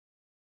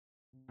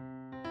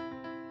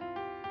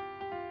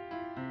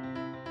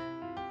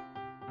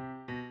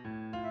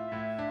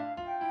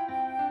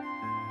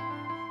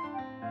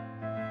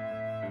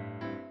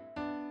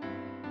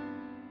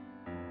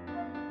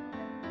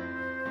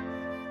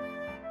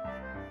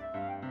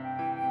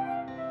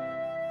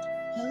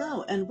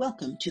Hello and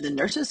welcome to the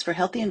Nurses for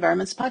Healthy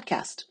Environments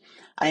podcast.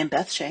 I am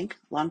Beth Schenk,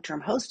 long-term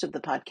host of the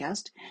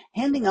podcast,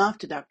 handing off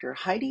to Dr.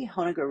 Heidi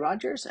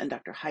Honegger-Rogers and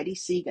Dr. Heidi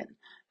Segan,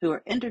 who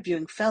are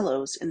interviewing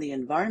fellows in the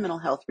Environmental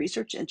Health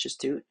Research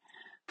Institute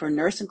for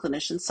Nurse and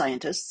Clinician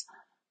Scientists,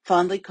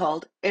 fondly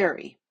called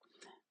ERI.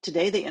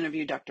 Today they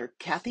interview Dr.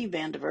 Kathleen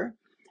M Vandiver,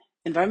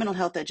 Environmental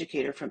Health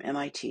Educator from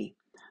MIT.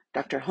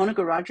 Dr.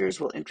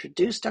 Honegger-Rogers will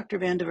introduce Dr.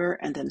 Vandiver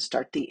and then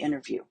start the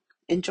interview.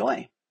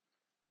 Enjoy.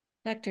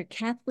 Dr.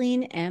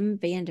 Kathleen M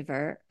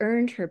Vandiver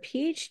earned her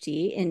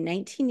Ph.D. in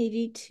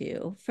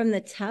 1982 from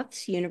the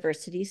Tufts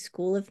University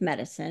School of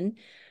Medicine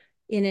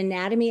in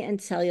Anatomy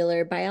and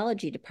Cellular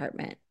Biology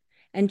Department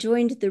and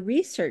joined the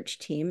research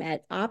team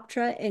at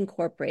Optra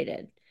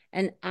Incorporated,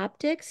 an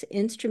optics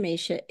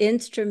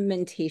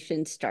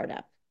instrumentation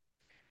startup.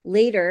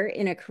 Later,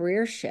 in a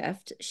career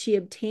shift, she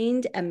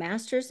obtained a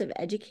Master's of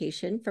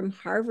Education from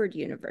Harvard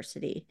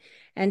University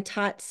and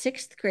taught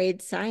sixth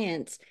grade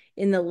science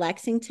in the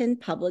Lexington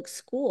Public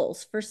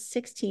Schools for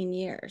 16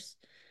 years.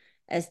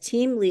 As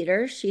team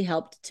leader, she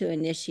helped to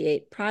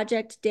initiate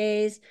project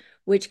days,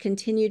 which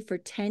continued for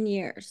 10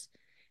 years.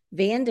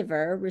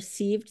 Vandiver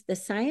received the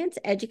Science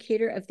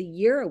Educator of the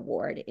Year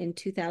Award in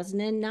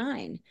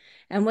 2009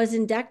 and was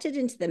inducted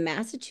into the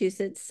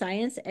Massachusetts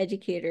Science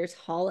Educators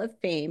Hall of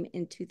Fame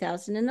in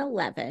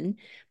 2011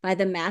 by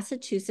the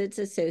Massachusetts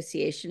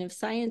Association of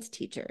Science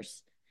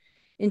Teachers.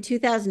 In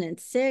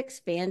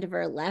 2006,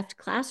 Vandiver left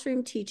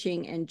classroom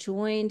teaching and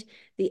joined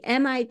the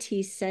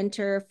MIT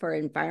Center for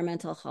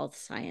Environmental Health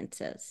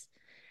Sciences.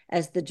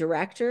 As the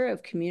Director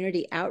of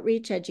Community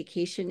Outreach,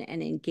 Education,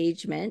 and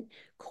Engagement,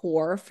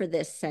 CORE for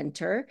this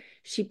center,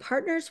 she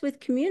partners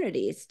with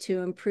communities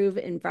to improve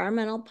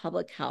environmental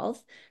public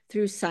health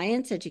through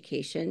science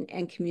education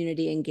and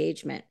community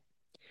engagement.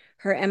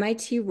 Her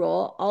MIT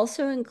role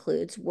also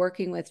includes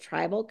working with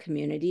tribal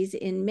communities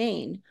in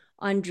Maine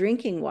on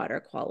drinking water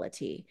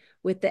quality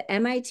with the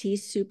MIT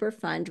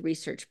Superfund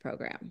Research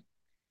Program.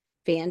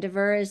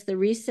 Vandiver is the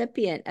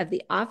recipient of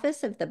the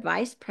Office of the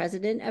Vice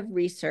President of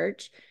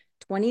Research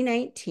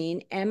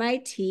 2019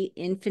 MIT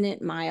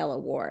Infinite Mile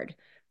Award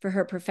for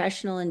her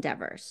professional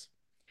endeavors.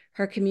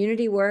 Her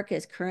community work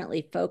is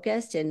currently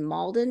focused in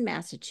Malden,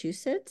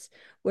 Massachusetts,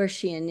 where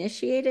she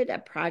initiated a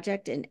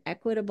project in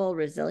equitable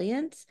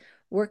resilience,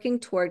 working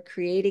toward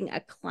creating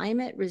a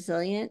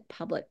climate-resilient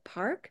public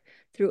park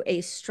through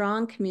a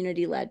strong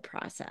community-led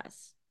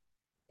process.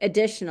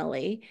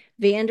 Additionally,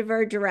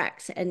 Vandiver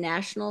directs a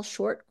national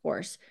short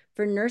course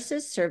for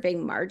nurses serving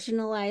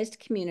marginalized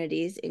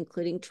communities,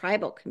 including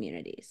tribal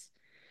communities.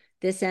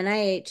 This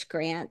NIH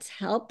grant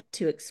helps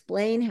to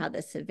explain how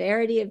the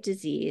severity of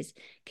disease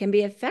can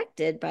be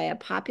affected by a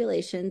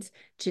population's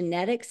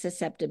genetic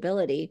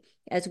susceptibility,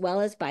 as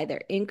well as by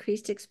their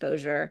increased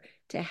exposure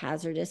to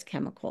hazardous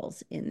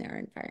chemicals in their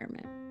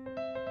environment.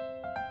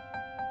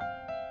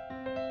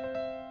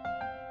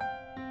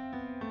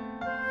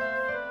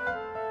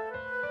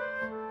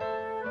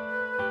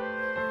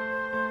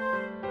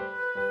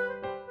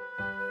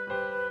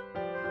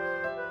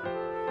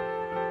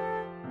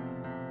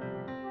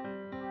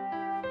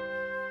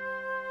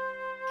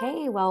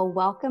 Hey, well,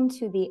 welcome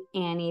to the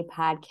Annie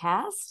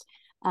podcast.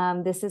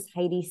 This is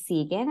Heidi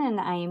Segan, and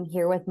I am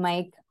here with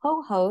my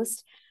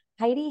co-host,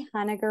 Heidi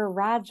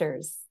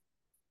Honegger-Rogers.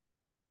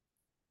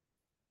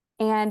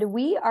 And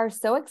we are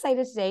so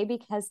excited today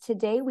because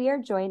today we are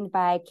joined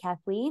by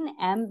Kathleen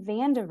M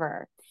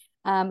Vandiver.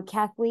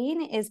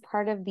 Kathleen is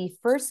part of the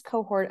first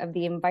cohort of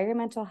the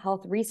Environmental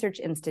Health Research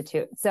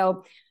Institute.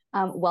 So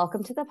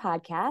welcome to the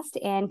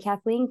podcast. And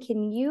Kathleen,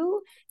 can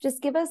you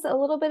just give us a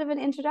little bit of an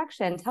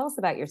introduction? Tell us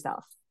about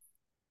yourself.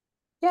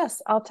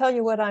 Yes, I'll tell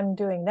you what I'm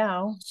doing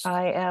now.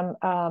 I am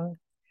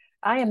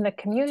the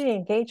Community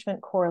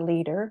Engagement Core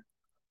leader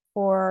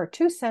for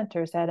two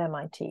centers at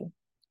MIT,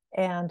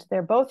 and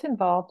they're both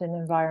involved in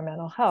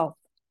environmental health.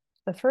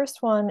 The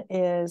first one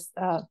is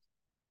the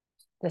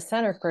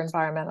Center for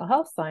Environmental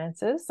Health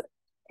Sciences,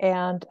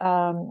 and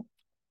I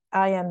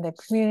am the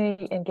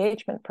community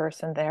engagement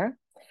person there.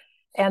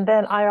 And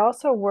then I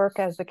also work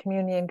as the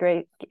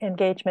community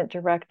engagement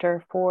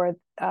director for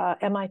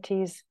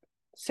MIT's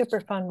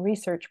Superfund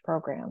Research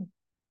Program.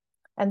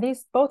 And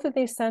both of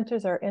these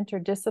centers are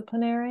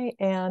interdisciplinary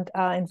and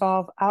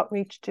involve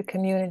outreach to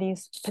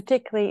communities,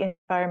 particularly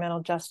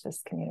environmental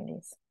justice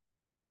communities.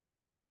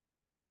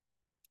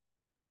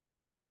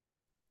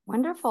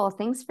 Wonderful.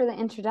 Thanks for the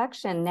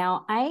introduction.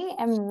 Now, I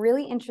am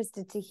really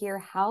interested to hear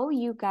how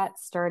you got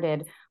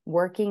started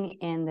working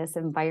in this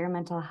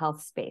environmental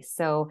health space.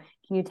 So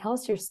can you tell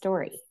us your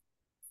story?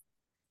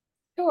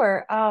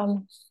 Sure.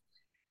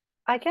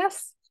 I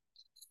guess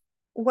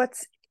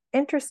what's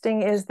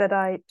interesting is that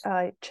I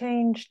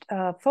changed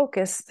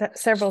focus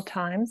several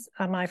times.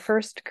 My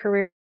first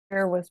career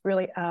was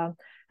really,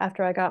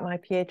 after I got my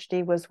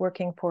PhD, was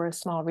working for a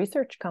small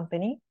research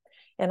company,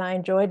 and I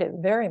enjoyed it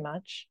very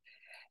much.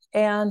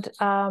 And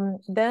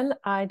then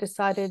I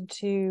decided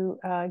to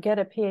get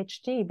a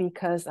PhD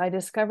because I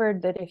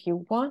discovered that if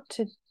you want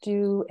to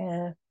do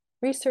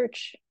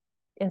research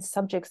in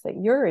subjects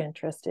that you're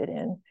interested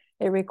in,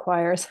 it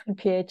requires a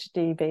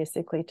PhD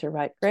basically to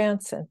write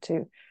grants and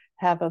to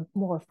have a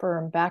more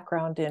firm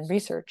background in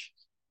research.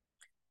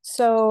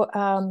 So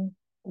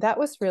that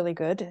was really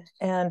good.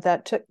 And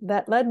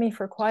that led me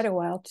for quite a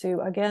while to,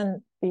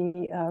 again,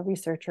 be a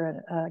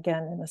researcher,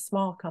 again, in a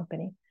small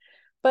company.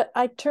 But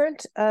I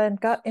turned and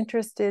got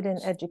interested in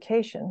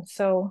education.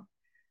 So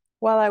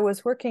while I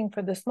was working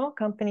for the small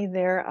company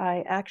there,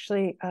 I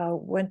actually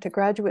went to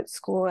graduate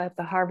school at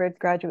the Harvard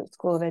Graduate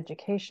School of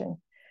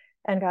Education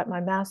and got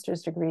my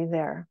master's degree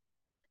there.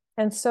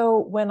 And so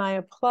when I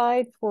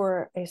applied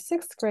for a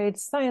 6th grade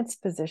science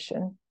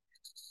position,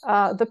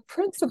 the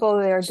principal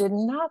there did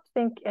not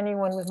think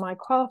anyone with my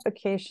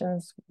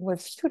qualifications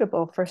was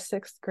suitable for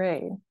 6th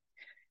grade.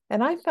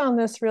 And I found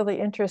this really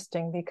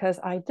interesting because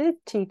I did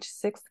teach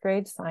 6th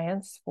grade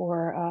science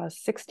for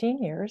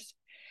 16 years.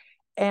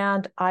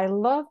 And I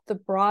loved the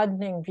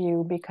broadening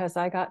view because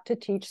I got to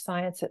teach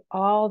science at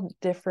all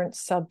different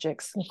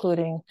subjects,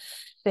 including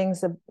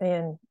things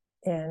in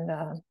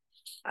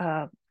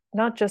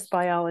not just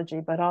biology,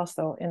 but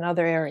also in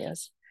other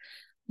areas.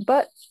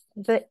 But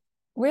the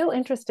real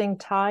interesting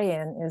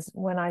tie-in is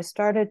when I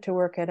started to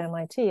work at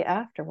MIT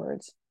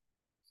afterwards,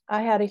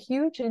 I had a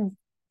huge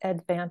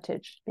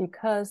advantage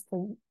because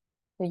the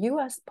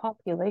US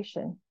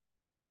population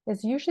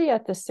is usually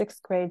at the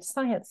 6th grade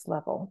science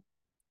level.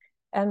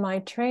 And my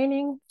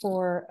training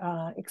for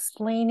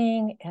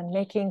explaining and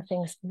making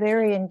things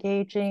very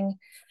engaging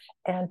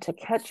and to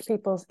catch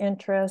people's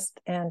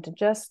interest and to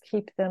just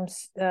keep them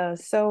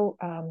so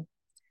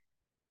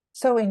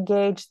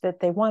engaged that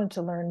they wanted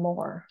to learn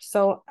more.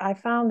 So I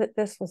found that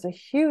this was a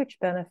huge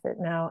benefit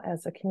now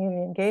as a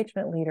community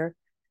engagement leader,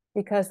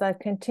 because I've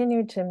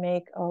continued to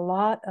make a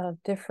lot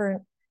of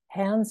different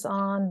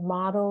hands-on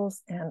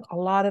models and a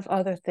lot of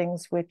other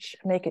things which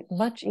make it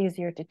much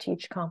easier to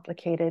teach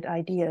complicated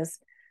ideas,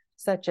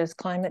 such as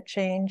climate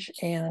change,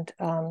 and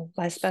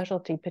my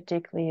specialty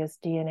particularly is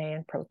DNA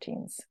and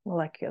proteins,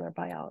 molecular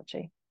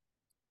biology.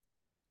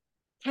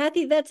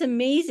 Kathy, that's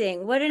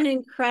amazing. What an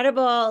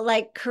incredible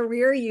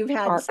career you've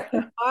had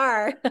so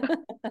far.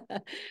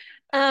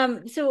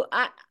 So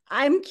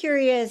I'm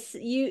curious,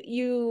 can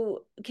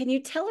you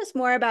tell us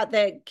more about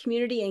the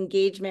community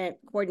engagement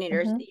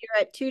coordinators? Mm-hmm.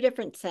 You're at 2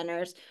 different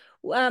centers.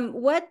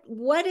 What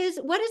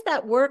does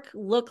that work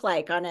look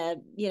like on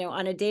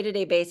a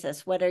day-to-day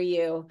basis? What are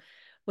you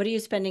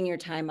spending your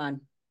time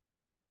on?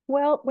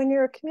 Well, when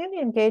you're a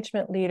community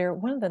engagement leader,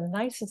 one of the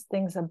nicest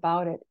things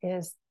about it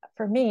is,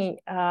 for me,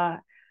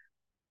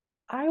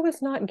 I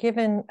was not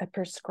given a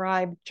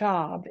prescribed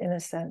job in a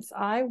sense.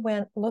 I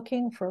went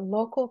looking for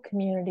local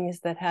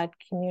communities that had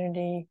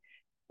community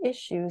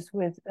issues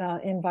with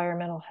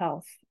environmental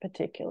health,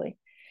 particularly.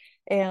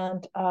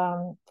 And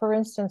for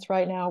instance,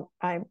 right now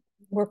I'm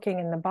working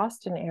in the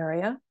Boston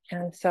area.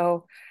 And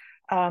so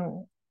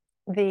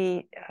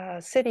the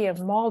city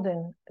of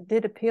Malden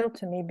did appeal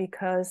to me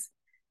because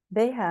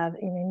they have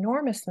an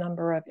enormous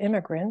number of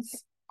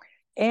immigrants.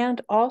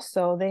 And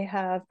also they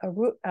have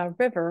a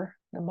river,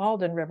 the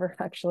Malden River,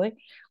 actually,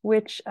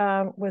 which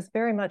was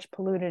very much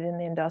polluted in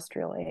the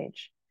industrial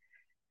age.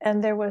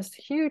 And there was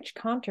huge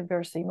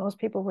controversy. Most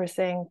people were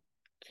saying,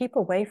 keep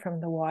away from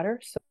the water.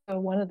 So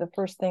one of the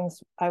first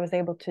things I was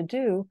able to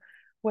do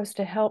was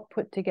to help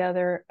put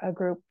together a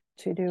group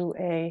to do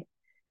a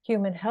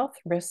human health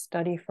risk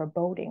study for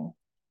boating.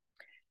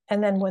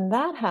 And then when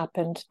that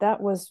happened,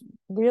 that was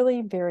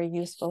really very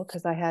useful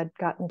because I had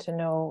gotten to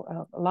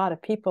know a lot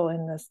of people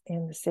in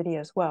the city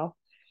as well,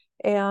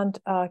 and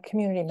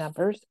community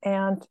members.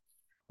 And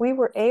we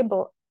were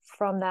able,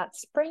 from that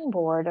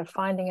springboard of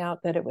finding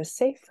out that it was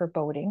safe for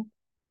boating,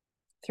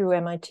 through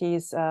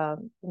MIT's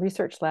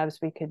research labs,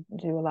 we could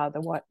do a lot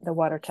of the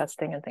water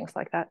testing and things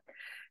like that.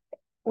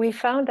 We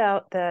found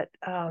out that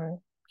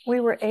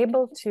we were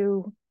able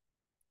to,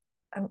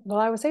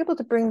 I was able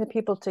to bring the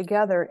people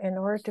together in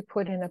order to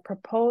put in a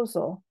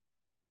proposal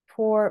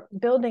for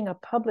building a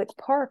public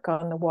park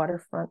on the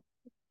waterfront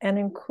and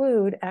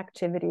include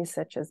activities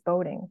such as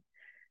boating.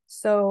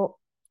 So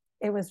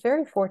it was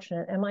very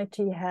fortunate.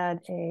 MIT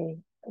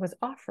was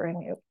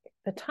offering,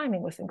 the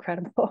timing was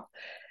incredible,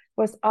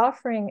 was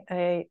offering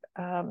an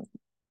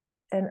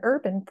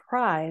urban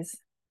prize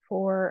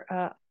for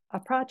a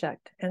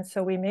project. And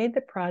so we made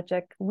the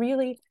project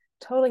really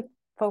totally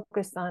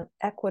focused on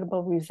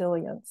equitable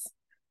resilience.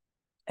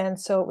 And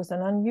so it was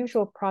an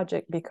unusual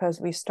project because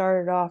we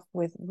started off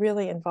with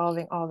really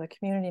involving all the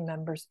community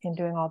members in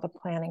doing all the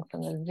planning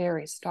from the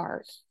very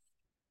start.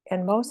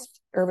 And most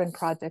urban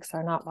projects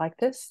are not like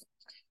this.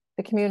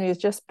 The community is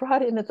just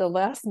brought in at the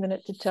last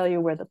minute to tell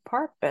you where the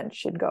park bench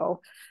should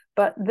go.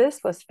 But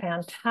this was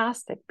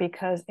fantastic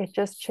because it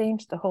just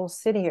changed the whole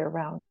city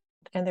around.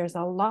 And there's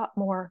a lot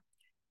more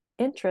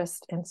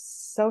interest and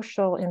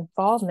social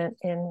involvement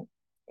in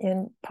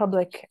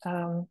public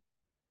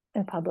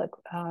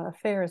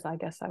affairs, I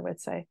guess I would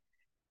say.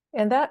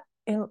 And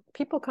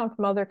people come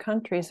from other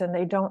countries and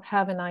they don't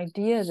have an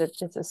idea that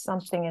this is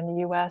something in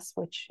the US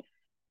which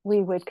we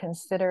would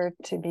consider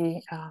to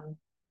be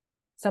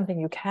something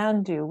you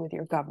can do with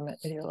your government,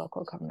 with your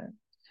local government.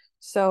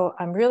 So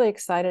I'm really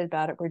excited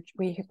about it.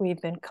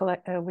 We've been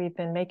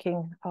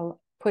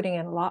putting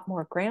in a lot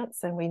more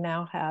grants, and we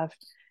now have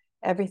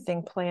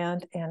everything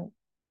planned, and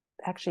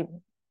actually,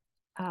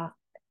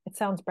 it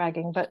sounds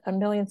bragging, but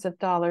millions of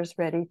dollars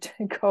ready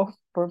to go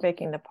for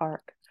making the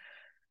park.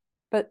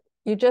 But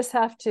you just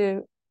have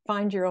to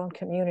find your own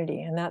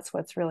community, and that's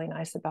what's really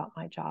nice about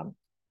my job.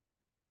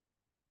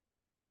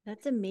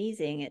 That's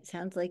amazing. It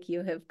sounds like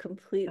you have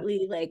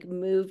completely like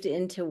moved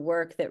into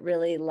work that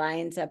really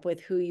lines up with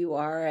who you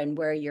are and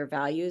where your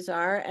values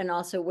are, and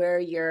also where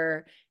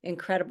your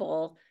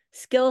incredible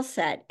skill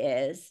set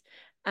is.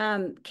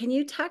 Can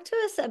you talk to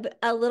us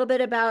a little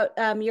bit about,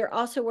 you're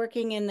also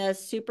working in the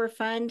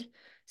Superfund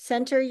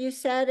Center, you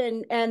said,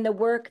 and the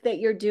work that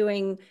you're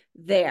doing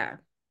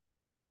there?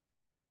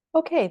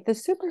 Okay, the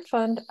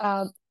Superfund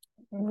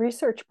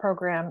research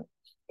program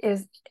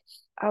is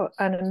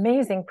an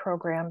amazing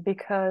program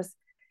because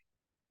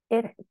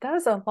it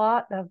does a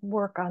lot of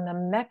work on the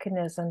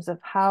mechanisms of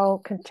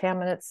how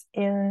contaminants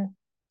in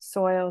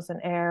soils and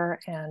air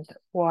and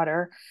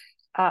water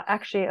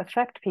actually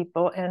affect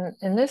people. And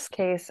in this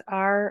case,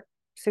 our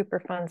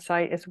Superfund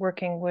site is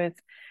working with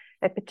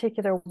a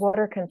particular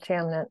water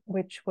contaminant,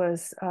 which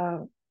was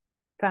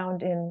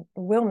found in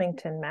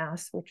Wilmington,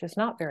 Mass., which is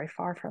not very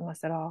far from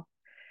us at all.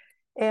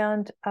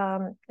 And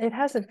it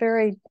has a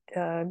very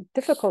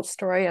difficult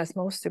story, as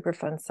most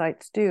Superfund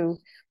sites do,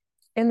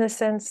 in the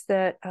sense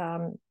that,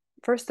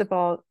 first of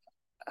all,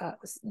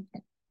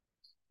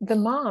 the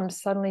moms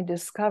suddenly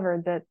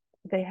discovered that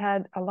they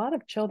had a lot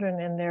of children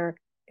in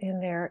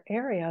their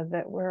area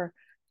that were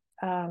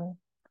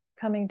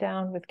coming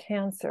down with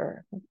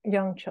cancer,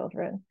 young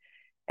children.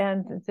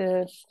 And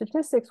the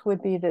statistics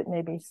would be that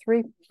maybe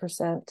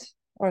 3%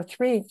 or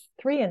three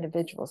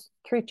individuals,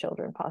 3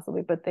 children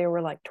possibly, but they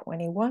were like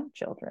 21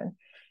 children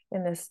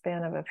in this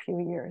span of a few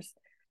years.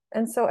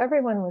 And so it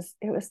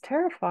was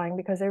terrifying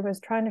because everyone was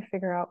trying to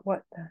figure out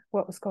what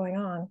was going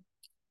on.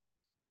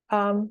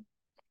 And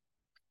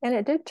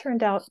it did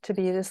turn out to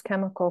be this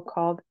chemical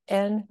called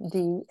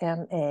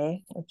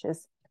NDMA, which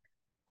is,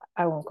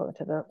 I won't go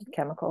into the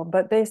chemical,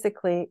 but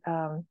basically,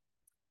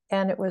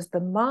 and it was the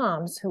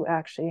moms who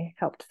actually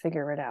helped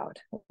figure it out,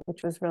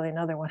 which was really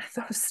another one of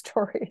those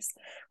stories,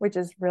 which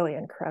is really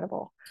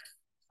incredible.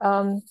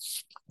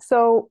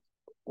 So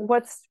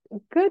what's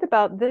good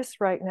about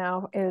this right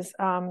now is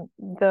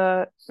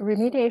the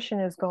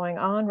remediation is going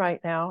on right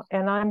now,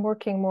 and I'm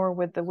working more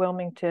with the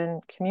Wilmington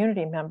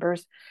community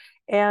members,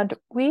 and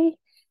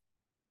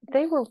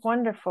they were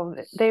wonderful.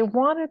 They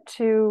wanted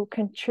to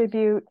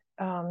contribute.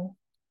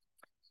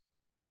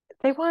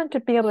 They wanted to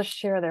be able to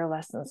share their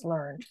lessons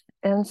learned.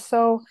 And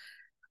so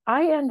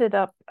I ended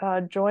up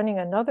joining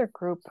another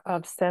group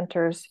of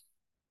centers,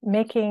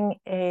 making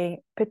a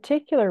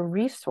particular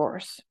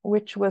resource,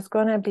 which was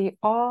going to be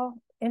all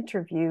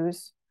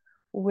interviews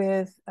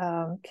with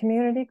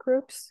community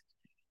groups,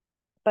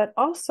 but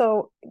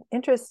also,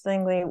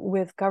 interestingly,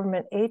 with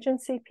government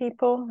agency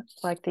people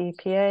like the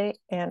EPA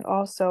and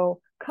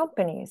also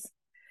companies,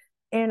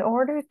 in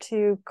order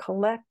to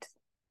collect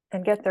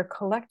and get their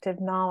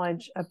collective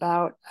knowledge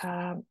about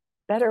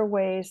better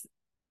ways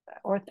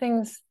or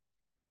things,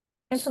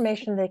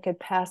 information they could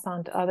pass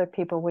on to other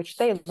people, which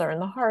they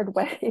learned the hard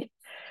way.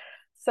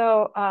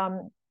 So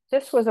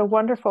this was a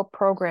wonderful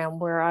program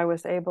where I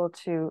was able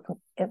to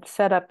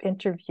set up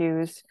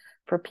interviews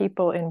for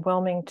people in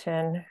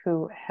Wilmington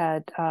who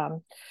had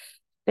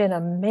been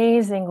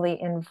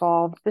amazingly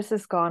involved. This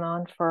has gone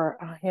on for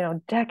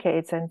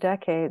decades and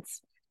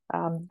decades.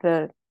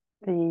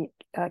 The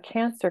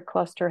cancer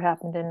cluster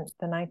happened in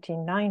the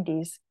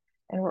 1990s,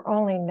 and we're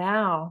only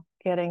now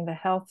getting the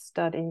health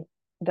study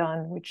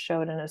done, which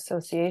showed an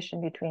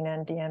association between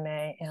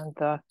NDMA and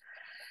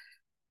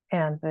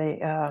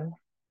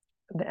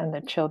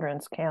the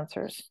children's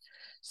cancers.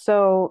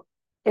 So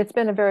it's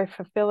been a very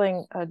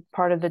fulfilling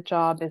part of the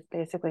job, is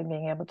basically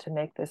being able to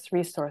make this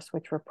resource,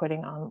 which we're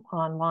putting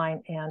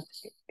online, and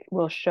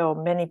will show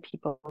many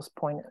people's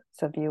points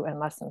of view and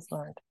lessons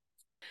learned.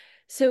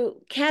 So,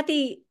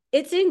 Kathy,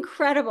 it's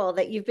incredible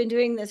that you've been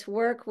doing this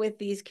work with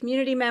these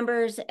community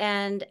members,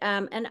 and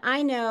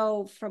I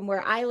know from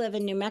where I live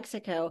in New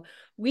Mexico,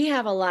 we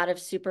have a lot of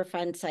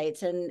Superfund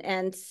sites,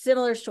 and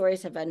similar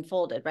stories have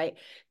unfolded, right?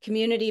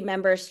 Community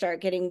members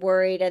start getting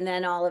worried, and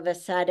then all of a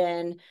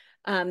sudden,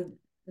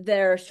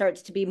 there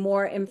starts to be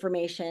more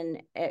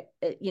information, et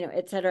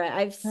cetera.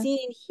 I've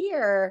seen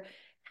here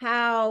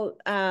how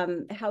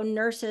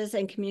nurses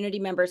and community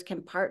members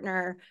can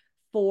partner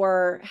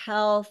for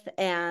health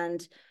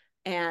and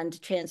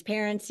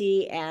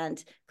transparency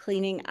and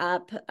cleaning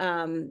up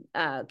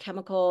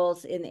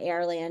chemicals in the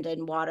air, land,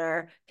 and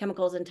water,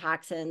 chemicals and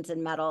toxins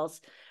and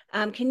metals.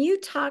 Can you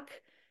talk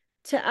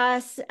to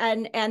us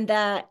and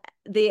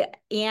the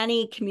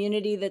Annie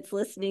community that's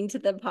listening to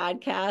the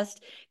podcast?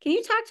 Can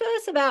you talk to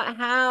us about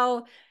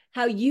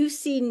how you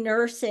see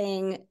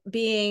nursing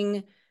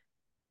being,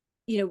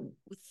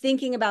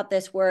 thinking about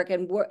this work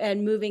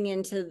and moving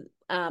into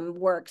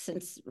work,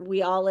 since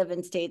we all live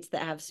in states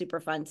that have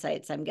Superfund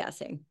sites, I'm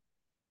guessing?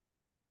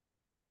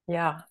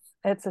 Yeah.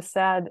 it's a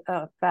sad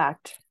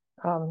fact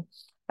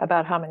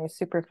about how many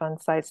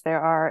Superfund sites there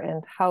are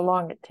and how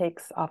long it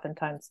takes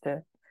oftentimes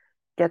to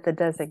get the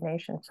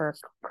designation for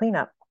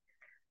cleanup.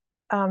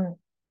 I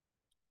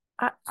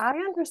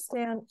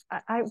understand.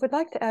 I would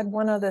like to add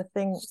one other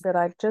thing that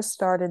I've just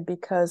started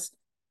because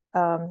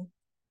of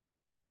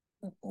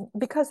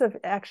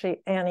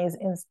actually Annie's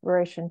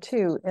inspiration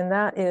too, and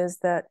that is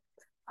that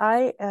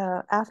I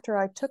after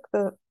I took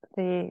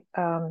the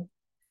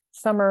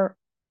summer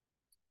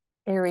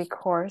Erie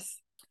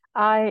course,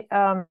 I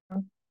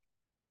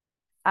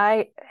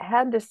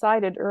had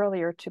decided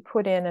earlier to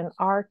put in an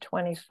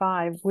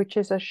R25, which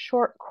is a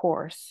short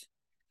course.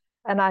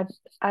 And I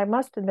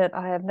must admit,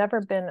 I have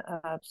never been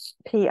a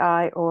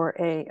PI or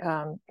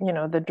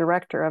the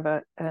director of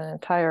an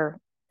entire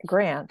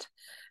grant,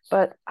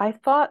 but I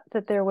thought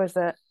that there was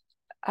I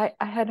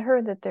had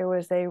heard that there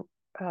was a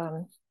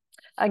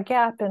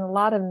gap in a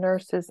lot of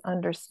nurses'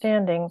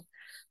 understanding,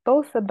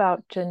 both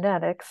about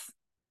genetics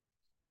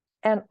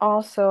and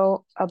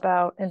also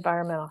about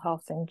environmental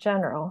health in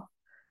general.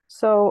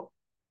 So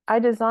I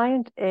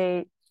designed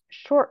a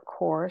short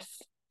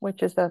course,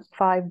 which is a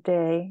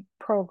 5-day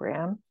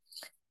program,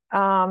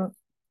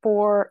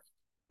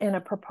 in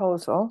a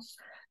proposal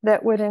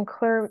that would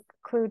include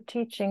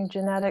teaching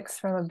genetics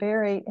from a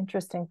very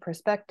interesting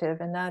perspective,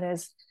 and that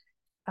is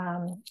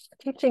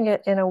teaching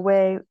it in a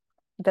way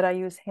that I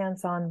use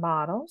hands-on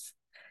models.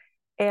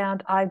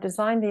 And I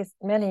designed these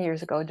many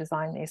years ago,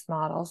 these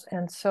models.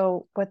 And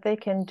so what they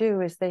can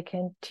do is they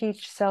can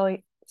teach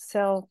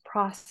cell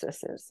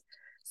processes.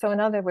 So in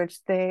other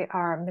words, they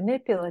are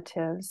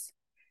manipulatives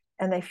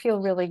and they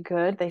feel really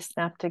good. They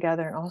snap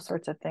together and all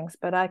sorts of things.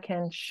 But I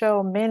can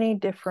show many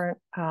different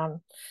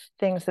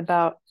things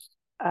about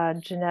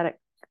genetic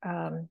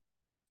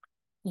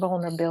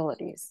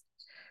vulnerabilities.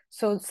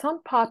 So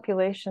some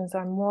populations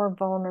are more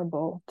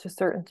vulnerable to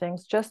certain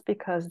things just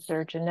because of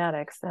their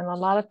genetics. And a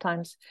lot of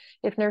times,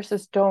 if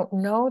nurses don't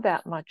know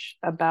that much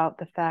about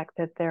the fact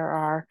that there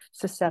are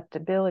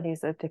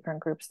susceptibilities of different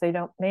groups, they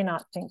may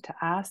not think to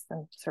ask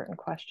them certain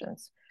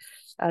questions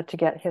to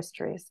get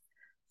histories.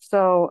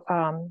 So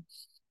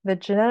the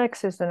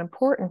genetics is an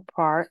important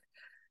part.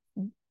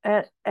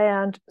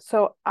 And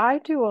so I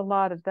do a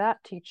lot of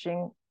that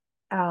teaching.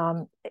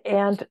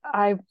 And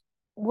I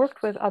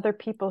worked with other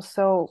people.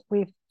 So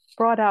we've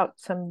brought out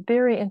some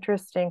very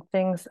interesting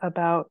things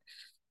about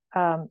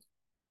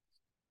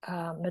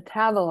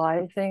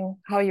metabolizing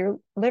how your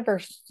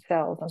liver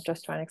cells, I'm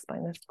just trying to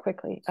explain this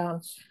quickly,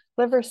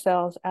 liver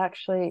cells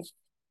actually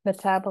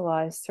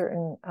metabolize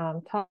certain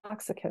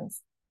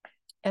toxicants.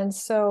 And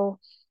so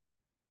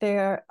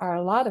there are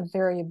a lot of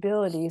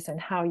variabilities in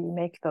how you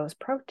make those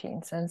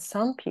proteins. And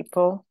some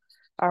people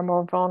are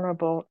more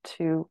vulnerable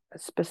to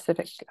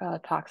specific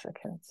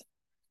toxicants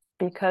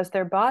because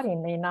their body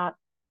may not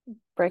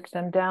break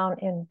them down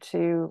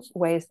into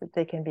ways that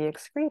they can be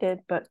excreted,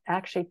 but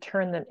actually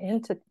turn them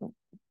into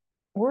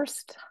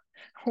worse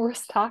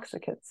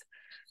toxicants.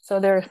 So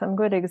there are some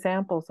good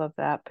examples of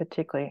that,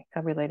 particularly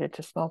related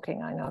to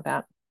smoking. I know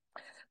that.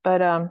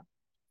 But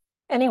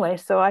anyway,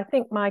 so I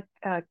think my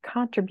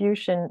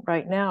contribution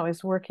right now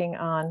is working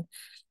on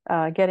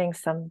getting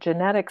some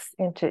genetics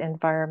into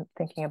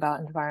thinking about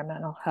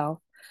environmental health.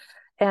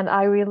 And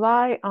I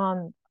rely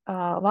on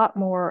a lot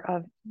more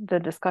of the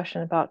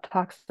discussion about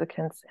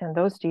toxicants and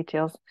those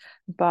details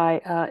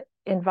by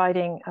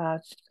inviting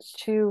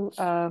 2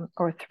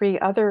 or 3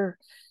 other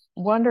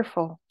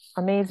wonderful,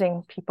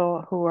 amazing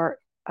people who are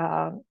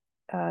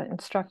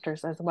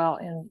instructors as well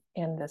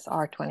in this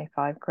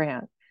R25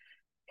 grant.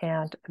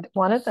 And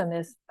one of them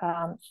is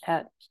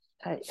at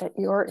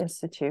your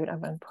institute. I'm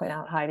going to point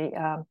out, Heidi.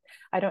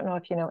 I don't know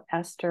if you know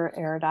Esther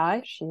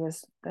Eridai. She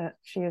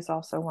is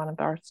also one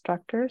of our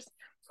instructors.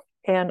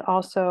 And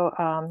also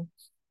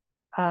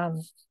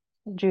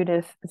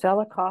Judith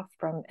Zelikoff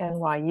from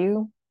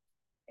NYU,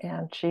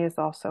 and she is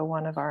also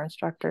one of our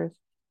instructors.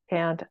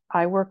 And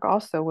I work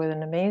also with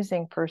an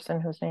amazing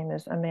person whose name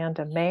is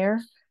Amanda Mayer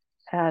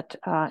at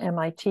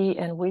MIT,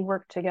 and we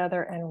work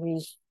together and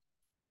we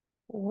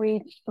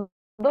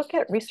look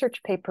at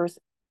research papers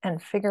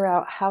and figure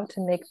out how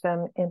to make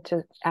them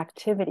into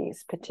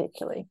activities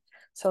particularly.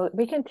 So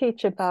we can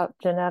teach about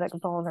genetic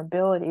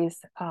vulnerabilities,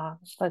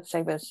 let's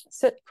say with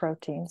CYP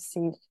proteins,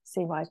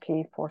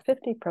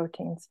 CYP450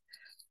 proteins,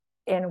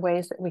 in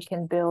ways that we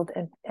can build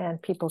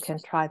and people can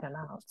try them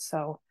out.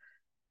 So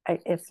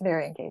it's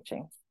very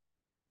engaging.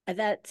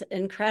 That's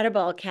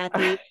incredible,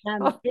 Kathy.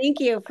 Thank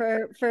you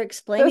for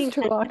explaining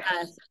that to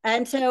us.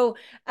 And so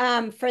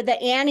for the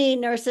Annie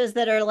nurses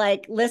that are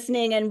like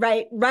listening and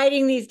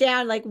writing these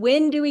down, like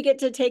when do we get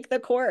to take the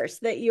course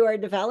that you are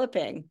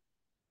developing?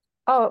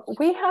 Oh,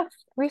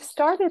 we've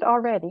started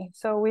already.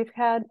 So we've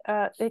had,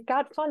 it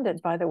got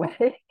funded, by the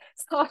way.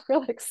 So I'm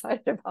really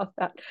excited about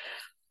that.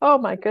 Oh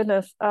my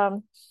goodness.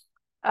 And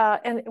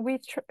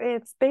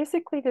it's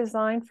basically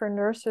designed for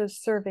nurses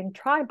serving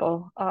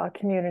tribal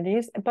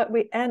communities, but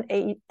and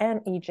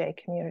EJ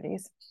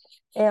communities.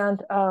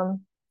 And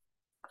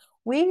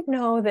we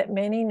know that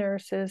many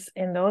nurses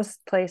in those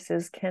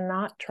places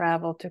cannot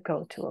travel to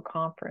go to a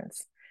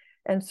conference.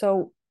 And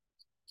so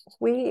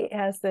we,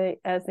 as the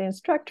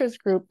instructors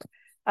group,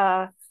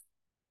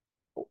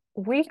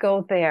 we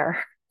go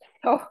there.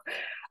 So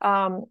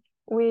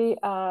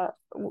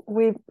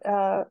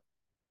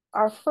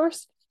our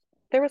first,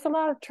 there was a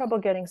lot of trouble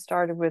getting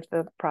started with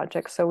the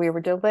project, so we were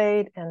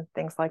delayed and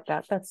things like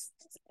that.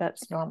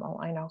 That's normal,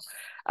 I know.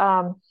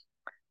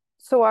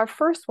 So our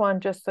first one,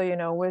 just so you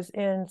know, was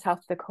in South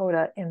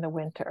Dakota in the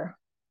winter.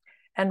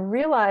 And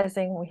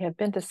realizing we had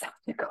been to South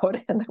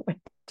Dakota in the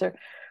winter,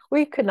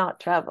 we could not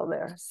travel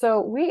there.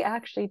 So we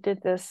actually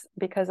did this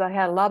because I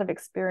had a lot of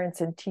experience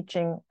in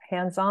teaching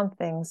hands-on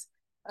things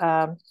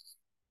during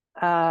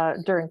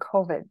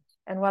COVID.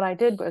 And what I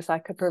did was I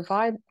could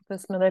provide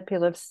this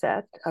manipulative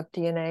set of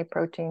DNA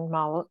protein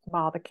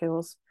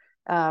molecules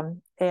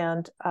and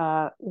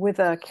with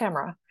a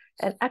camera,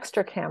 an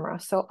extra camera,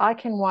 so I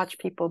can watch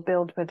people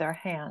build with their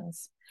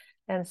hands.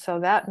 And so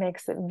that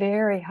makes it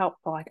very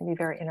helpful. I can be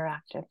very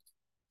interactive.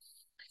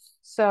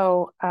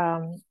 So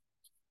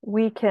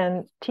we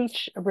can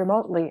teach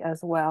remotely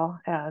as well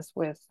as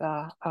with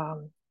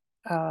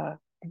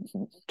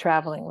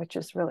traveling, which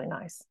is really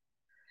nice.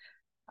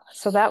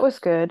 So that was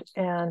good.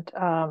 And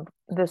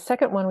the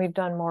second one we've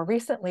done more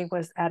recently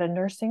was at a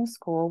nursing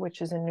school,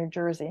 which is in New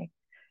Jersey.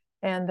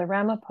 And the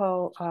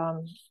Ramapo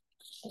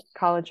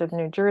College of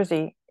New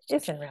Jersey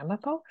is in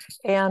Ramapo.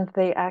 And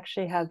they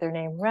actually have their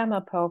name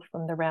Ramapo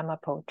from the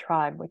Ramapo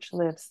tribe, which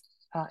lives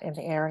in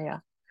the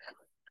area.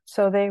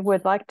 So they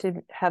would like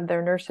to have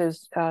their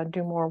nurses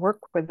do more work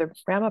with the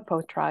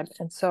Ramapo tribe.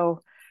 And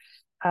so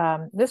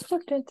this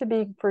looked into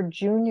being for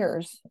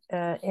juniors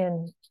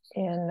in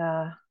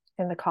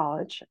the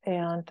college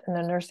and in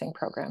the nursing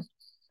program.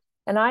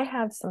 And I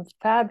had some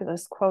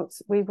fabulous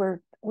quotes. We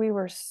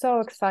were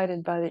so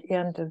excited by the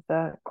end of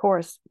the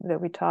course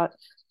that we taught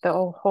the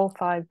whole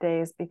 5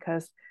 days,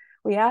 because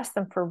we asked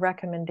them for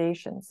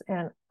recommendations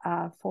and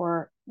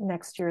for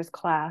next year's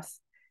class.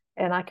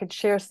 And I could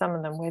share some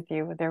of them with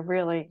you. They're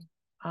really,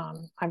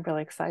 I'm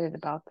really excited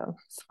about them.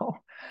 So,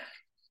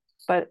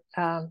 but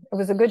it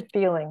was a good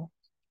feeling.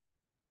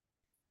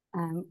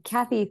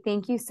 Kathy,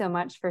 thank you so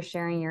much for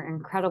sharing your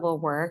incredible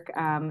work.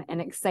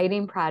 An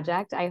exciting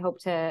project. I hope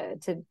to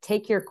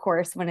take your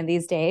course one of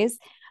these days.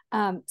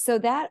 So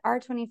that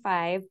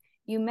R25,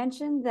 you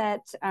mentioned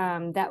that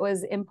that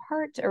was in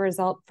part a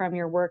result from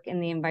your work in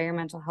the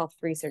Environmental Health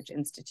Research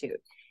Institute.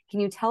 Can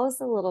you tell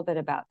us a little bit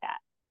about that?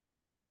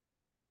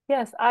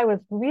 Yes, I was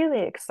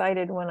really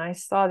excited when I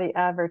saw the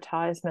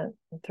advertisement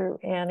through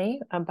Annie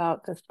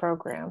about this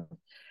program.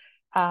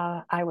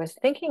 I was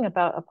thinking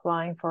about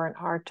applying for an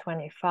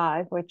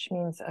R25, which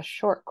means a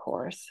short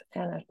course,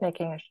 and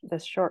making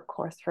this short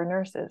course for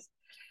nurses.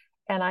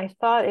 And I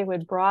thought it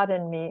would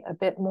broaden me a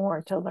bit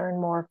more to learn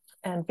more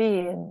and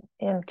be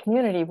in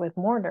community with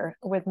more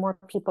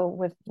people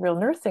with real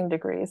nursing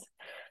degrees.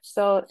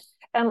 So,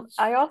 and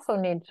I also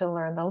need to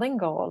learn the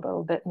lingo a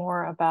little bit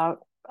more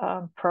about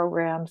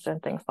programs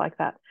and things like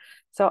that.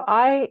 So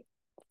I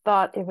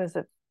thought it was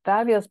a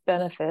fabulous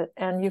benefit,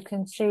 and you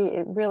can see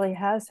it really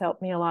has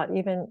helped me a lot,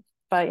 even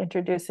by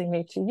introducing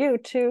me to you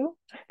too.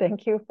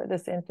 Thank you for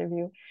this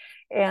interview.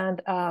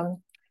 And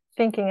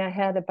thinking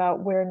ahead about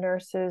where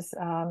nurses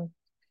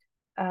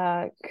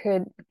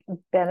could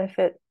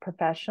benefit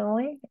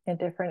professionally in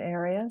different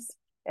areas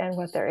and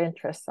what their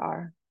interests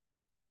are.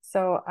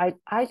 So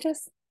I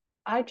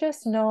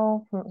just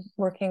know from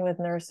working with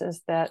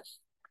nurses that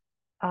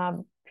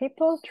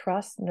people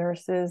trust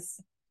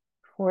nurses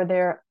for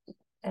their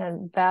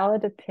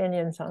valid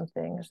opinions on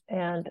things,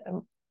 and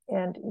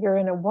you're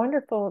in a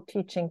wonderful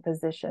teaching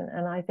position,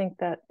 and I think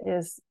that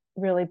is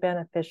really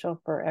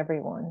beneficial for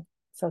everyone.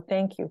 So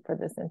thank you for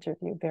this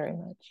interview very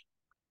much.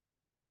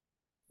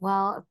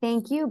 Well,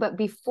 thank you. But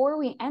before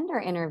we end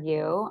our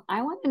interview,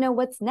 I want to know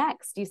what's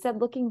next. You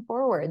said looking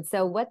forward.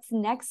 So what's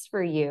next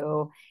for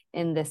you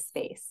in this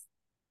space?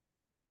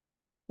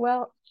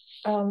 Well,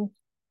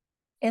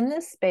 in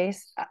this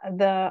space,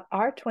 the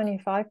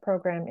R25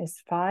 program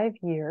is 5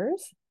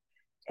 years.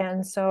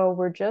 And so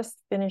we're just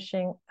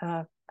finishing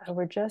our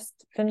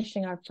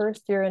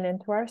first year and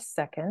into our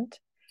second.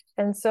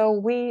 And so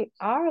we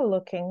are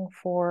looking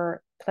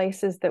for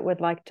places that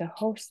would like to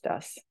host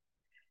us.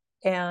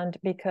 And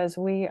because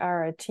we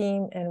are a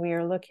team and we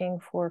are looking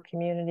for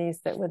communities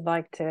that would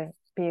like to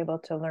be able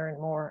to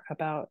learn more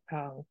about,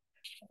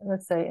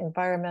 let's say,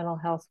 environmental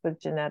health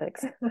with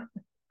genetics.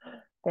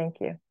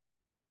 Thank you.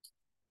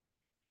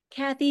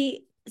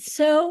 Kathy,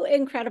 so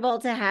incredible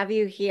to have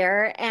you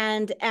here.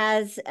 And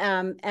as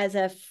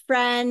a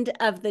friend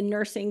of the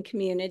nursing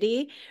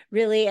community,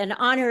 really an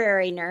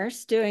honorary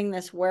nurse doing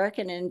this work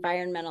in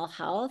environmental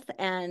health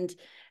and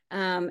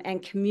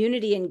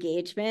community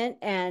engagement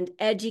and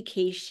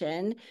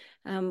education.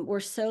 We're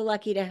so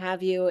lucky to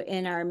have you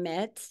in our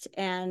midst.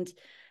 And,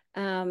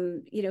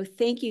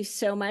 thank you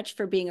so much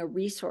for being a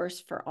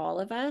resource for all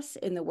of us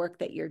in the work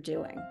that you're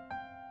doing.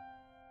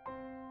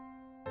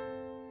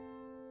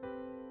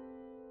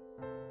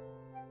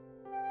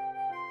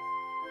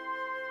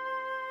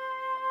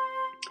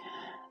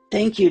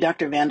 Thank you,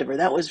 Dr. Vandiver.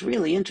 That was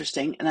really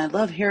interesting, and I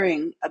love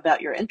hearing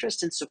about your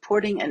interest in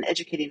supporting and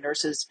educating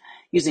nurses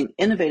using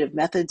innovative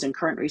methods and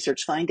current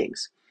research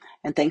findings.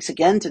 And thanks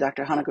again to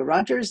Dr.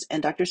 Honegger-Rogers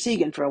and Dr.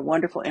 Segan for a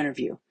wonderful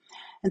interview.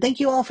 And thank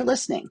you all for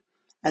listening.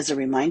 As a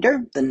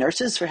reminder, the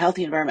Nurses for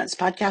Healthy Environments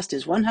podcast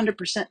is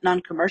 100%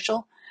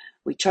 non-commercial.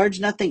 We charge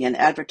nothing and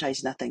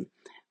advertise nothing.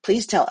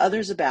 Please tell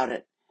others about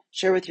it.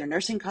 Share with your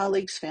nursing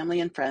colleagues,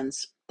 family, and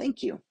friends.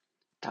 Thank you.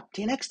 Talk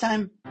to you next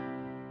time.